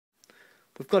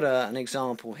we've got an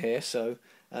example here. So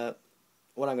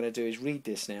what I'm going to do is read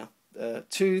this now.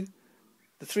 To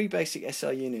the three basic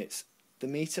SI units, the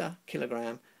meter,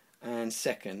 kilogram, and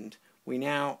second, we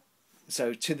now,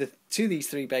 so to these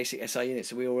three basic SI units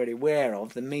that we're already aware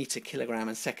of, the meter, kilogram,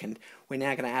 and second, we're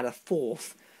now going to add a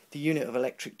fourth, the unit of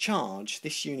electric charge.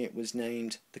 This unit was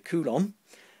named the coulomb,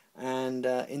 and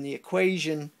in the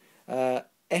equation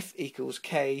F equals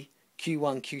K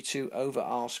Q1 Q2 over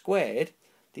R squared,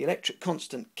 the electric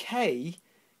constant K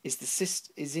is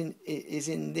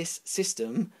in this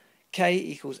system. K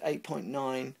equals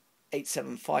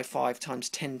 8.98755 times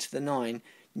 10 to the 9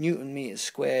 Newton meters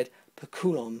squared per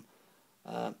coulomb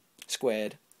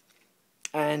squared,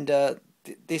 and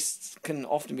this can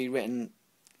often be written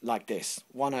like this: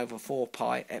 1 over 4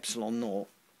 pi epsilon naught.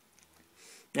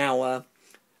 Now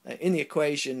in the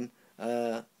equation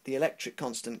the electric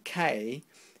constant K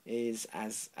is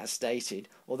as stated.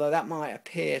 Although that might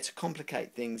appear to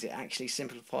complicate things, it actually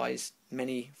simplifies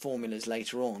many formulas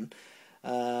later on.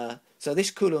 So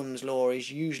this Coulomb's law is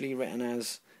usually written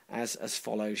as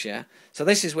follows, yeah. So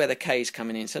this is where the K is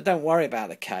coming in. So don't worry about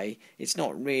the K. It's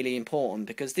not really important,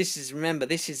 because this is, remember,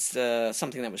 this is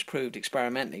something that was proved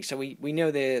experimentally. So we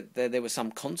know there was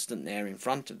some constant there in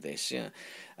front of this, yeah.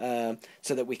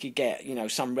 So that we could get, you know,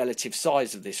 some relative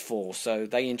size of this force. So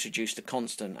they introduced a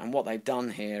constant, and what they've done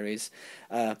here is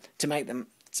to make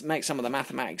some of the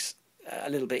mathematics a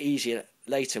little bit easier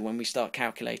later when we start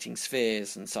calculating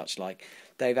spheres and such like.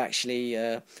 They've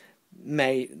actually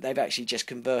just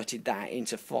converted that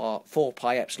into 4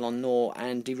 pi epsilon naught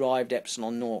and derived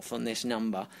epsilon naught from this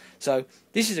number. So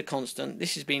this is a constant.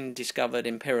 This has been discovered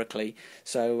empirically.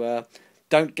 So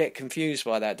don't get confused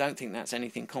by that. Don't think that's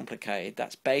anything complicated.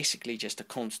 That's basically just a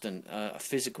constant, a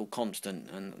physical constant,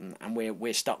 and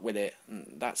we're stuck with it.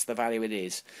 And that's the value it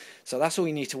is. So that's all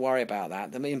you need to worry about.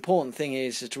 That the important thing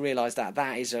is to realise that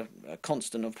that is a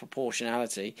constant of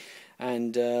proportionality,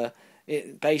 and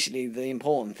basically the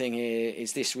important thing here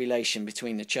is this relation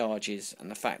between the charges and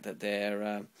the fact that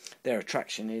their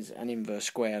attraction is an inverse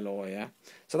square law. Yeah.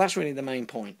 So that's really the main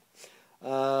point.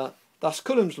 Thus,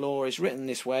 Coulomb's law is written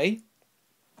this way.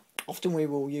 Often we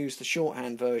will use the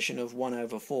shorthand version of 1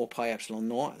 over 4 pi epsilon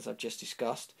naught, as I've just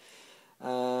discussed.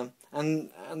 And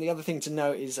the other thing to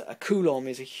note is a coulomb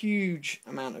is a huge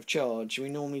amount of charge. We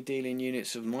normally deal in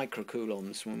units of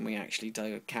microcoulombs when we actually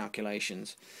do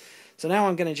calculations. So now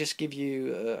I'm going to just give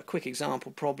you a quick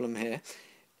example problem here.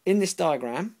 In this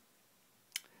diagram,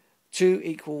 two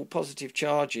equal positive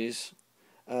charges,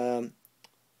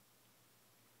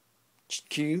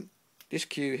 Q, this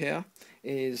Q here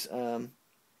is, no,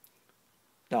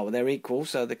 they're equal,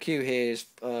 so the Q here is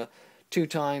 2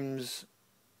 times,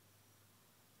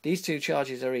 these two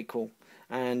charges are equal,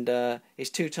 and it's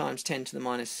 2 times 10 to the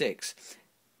minus 6.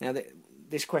 Now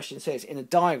this question says, in a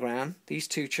diagram, these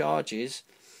two charges,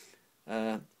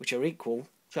 which are equal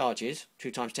charges,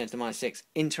 2 times 10 to the minus 6,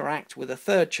 interact with a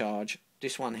third charge,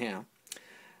 this one here.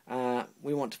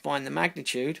 We want to find the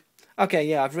magnitude. Okay,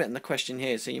 yeah, I've written the question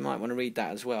here, so you might want to read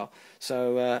that as well.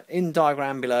 So in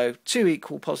diagram below, two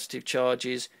equal positive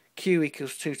charges, Q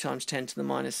equals 2 times 10 to the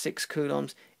minus 6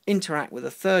 coulombs, interact with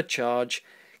a third charge,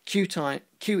 Q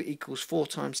equals 4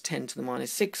 times 10 to the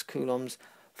minus 6 coulombs.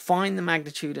 Find the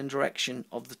magnitude and direction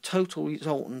of the total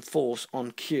resultant force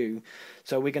on Q.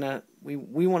 So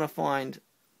we want to find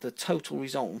the total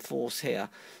resultant force here.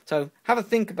 So have a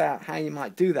think about how you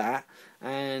might do that,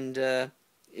 and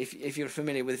if you're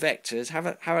familiar with vectors, have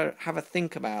a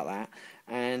think about that,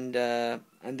 and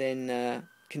then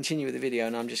continue with the video,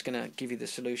 and I'm just going to give you the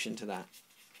solution to that.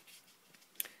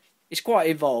 It's quite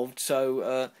evolved,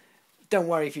 so don't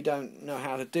worry if you don't know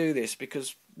how to do this,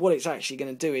 because what it's actually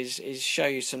going to do is show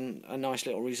you a nice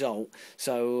little result.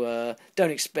 So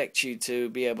don't expect you to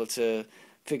be able to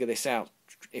figure this out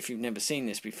if you've never seen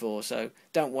this before. So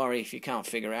don't worry if you can't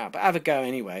figure it out, but have a go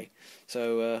anyway.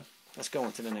 So let's go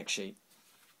on to the next sheet.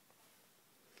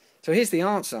 So here's the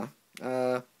answer.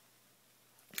 Now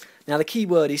the key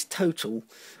word is total.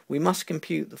 We must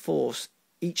compute the force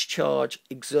each charge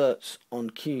exerts on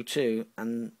Q2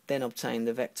 and then obtain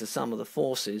the vector sum of the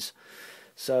forces.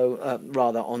 So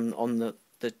rather on the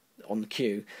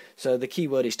Q. So the key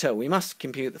word is total. We must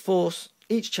compute the force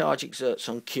each charge exerts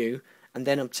on Q and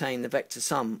then obtain the vector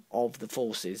sum of the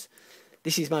forces.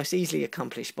 This is most easily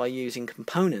accomplished by using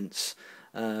components,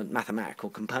 mathematical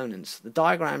components. The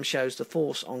diagram shows the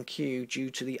force on Q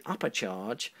due to the upper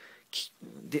charge, Q.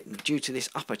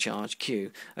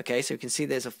 Okay, so you can see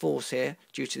there's a force here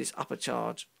due to this upper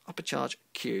charge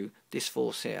Q, this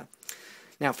force here.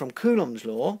 Now from Coulomb's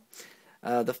law,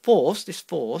 this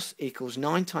force equals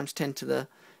 9 times 10 to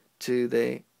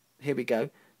the here we go,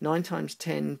 9 times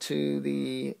 10 to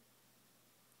the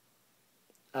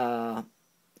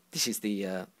this is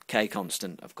the K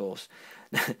constant, of course.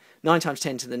 9 times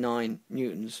 10 to the 9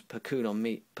 newtons per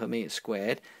coulomb per meter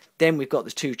squared. Then we've got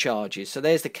the two charges. So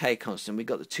there's the K constant. We've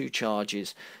got the two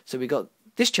charges. So we've got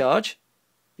this charge,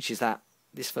 which is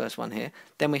this first one here.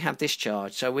 Then we have this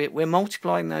charge. So we're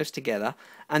multiplying those together.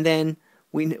 And then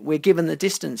we're given the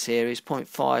distance here is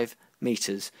 0.5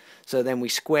 meters. So then we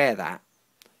square that.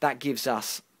 That gives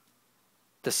us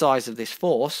the size of this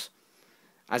force.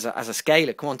 As a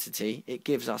scalar quantity, it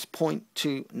gives us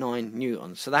 0.29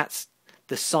 newtons. So that's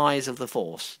the size of the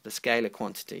force, the scalar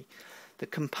quantity. The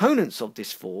components of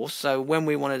this force, so when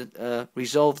we want to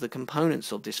resolve the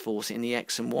components of this force in the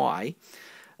x and y,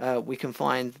 we can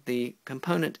find the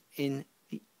component in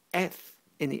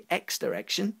the x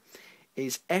direction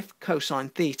is f cosine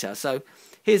theta. So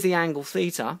here's the angle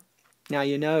theta. Now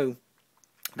you know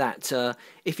that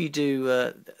if you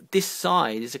do this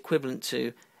side is equivalent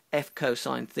to f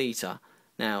cosine theta.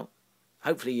 Now,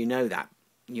 hopefully you know that.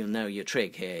 You'll know your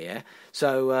trig here, yeah?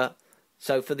 So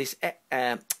for this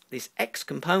this x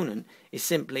component is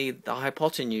simply the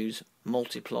hypotenuse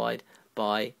multiplied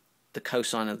by the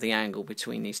cosine of the angle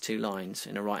between these two lines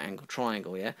in a right angle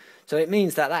triangle, yeah? So it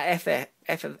means that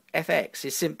fx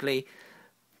is simply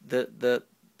the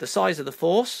size of the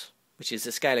force, which is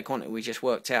the scalar quantity we just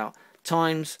worked out,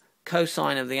 times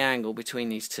cosine of the angle between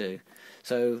these two.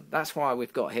 So that's why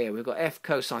we've got f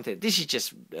cosine theta. This is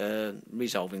just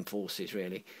resolving forces,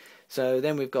 really. So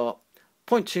then we've got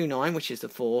 0.29, which is the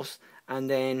force, and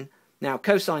then now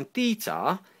cosine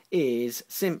theta is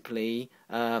simply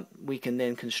we can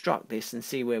then construct this and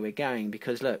see where we're going,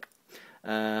 because look,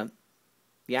 the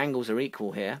angles are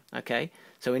equal here. Okay,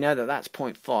 so we know that that's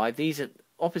 0.5. These are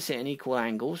opposite and equal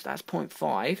angles. That's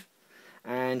 0.5,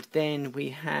 and then we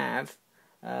have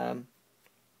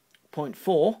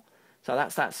 0.4. So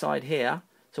that's that side here.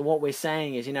 So what we're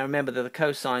saying is, remember that the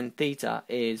cosine theta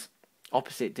is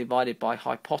opposite divided by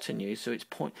hypotenuse. So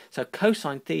so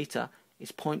cosine theta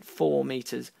is 0.4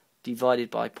 meters divided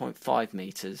by 0.5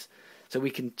 meters. So we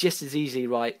can just as easily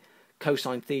write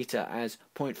cosine theta as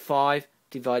 0.5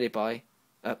 divided by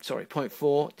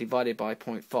 0.4 divided by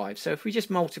 0.5. So if we just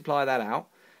multiply that out,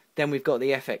 then we've got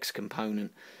the fx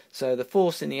component. So the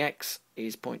force in the x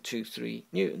is 0.23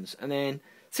 newtons, and then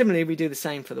similarly, we do the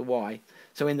same for the y.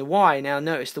 So in the y, now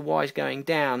notice the y is going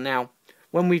down. Now,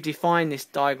 when we define this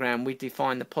diagram, we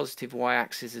define the positive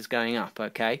y-axis as going up,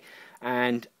 okay?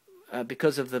 And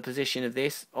because of the position of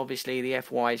this, obviously the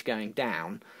fy is going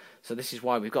down. So this is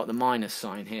why we've got the minus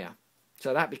sign here.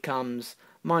 So that becomes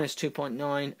minus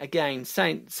 2.9. Again,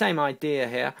 same idea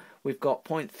here. We've got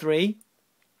 0.3,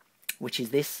 which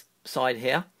is this side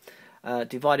here,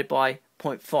 divided by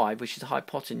 0.5, which is the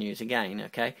hypotenuse again,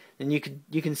 okay? And you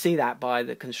can see that by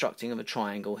the constructing of a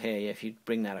triangle here. If you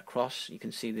bring that across, you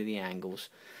can see the angles.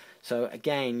 So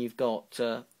again, you've got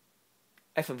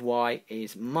f of y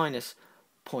is minus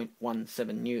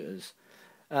 0.17 newtons.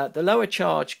 The lower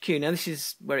charge Q, now this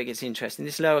is where it gets interesting.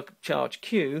 This lower charge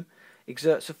Q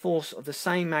exerts a force of the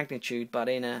same magnitude but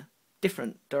in a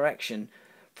different direction.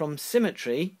 From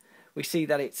symmetry, we see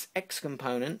that its x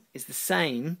component is the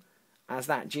same as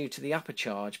that due to the upper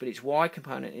charge, but its y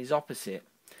component is opposite.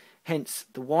 Hence,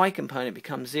 the y component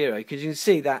becomes 0, because you can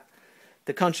see that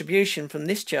the contribution from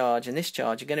this charge and this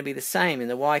charge are going to be the same in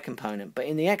the y component, but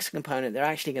in the x component they're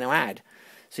actually going to add.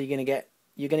 So you're going to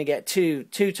get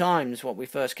two times what we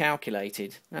first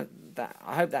calculated. Now,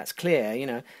 I hope that's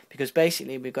clear, because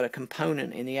basically we've got a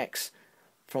component in the x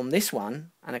from this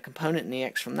one and a component in the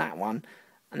x from that one,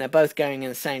 and they're both going in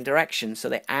the same direction, so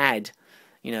they add.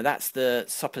 That's the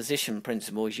superposition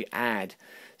principle, is you add.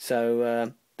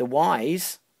 So the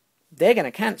y's, they're going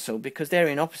to cancel because they're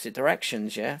in opposite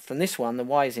directions, yeah? From this one, the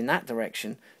y is in that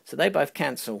direction, so they both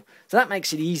cancel. So that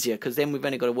makes it easier, because then we've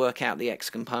only got to work out the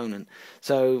x component.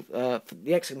 So for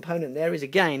the x component there is,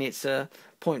 again, it's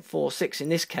 0.46 in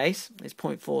this case. It's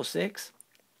 0.46.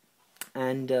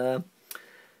 And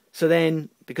so then,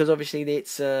 because obviously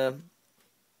it's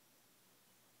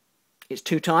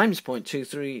 2 times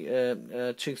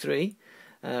 0.23,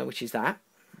 which is that.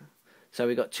 So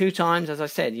we've got 2 times, as I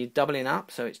said, you're doubling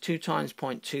up, so it's 2 times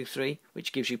 0.23,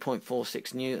 which gives you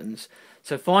 0.46 newtons.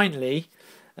 So finally,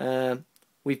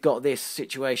 we've got this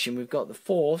situation. We've got the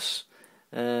force,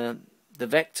 the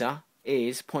vector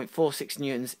is 0.46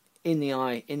 newtons in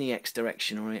the x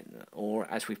direction, or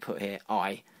as we put here,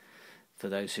 I, for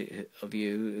those of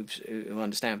you who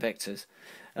understand vectors.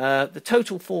 The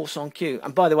total force on Q,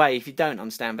 and by the way, if you don't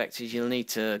understand vectors, you'll need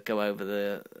to go over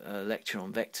the lecture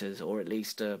on vectors, or at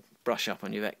least brush up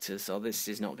on your vectors, so this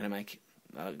is not going to make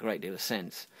a great deal of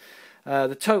sense.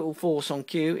 The total force on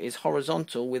Q is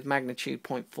horizontal with magnitude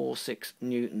 0.46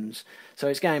 newtons. So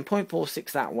it's going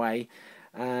 0.46 that way.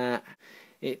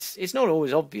 It's not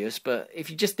always obvious, but if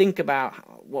you just think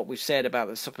about what we've said about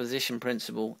the superposition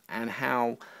principle and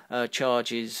how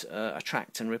charges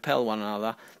attract and repel one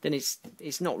another, then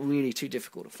it's not really too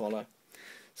difficult to follow.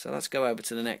 So let's go over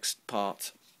to the next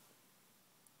part.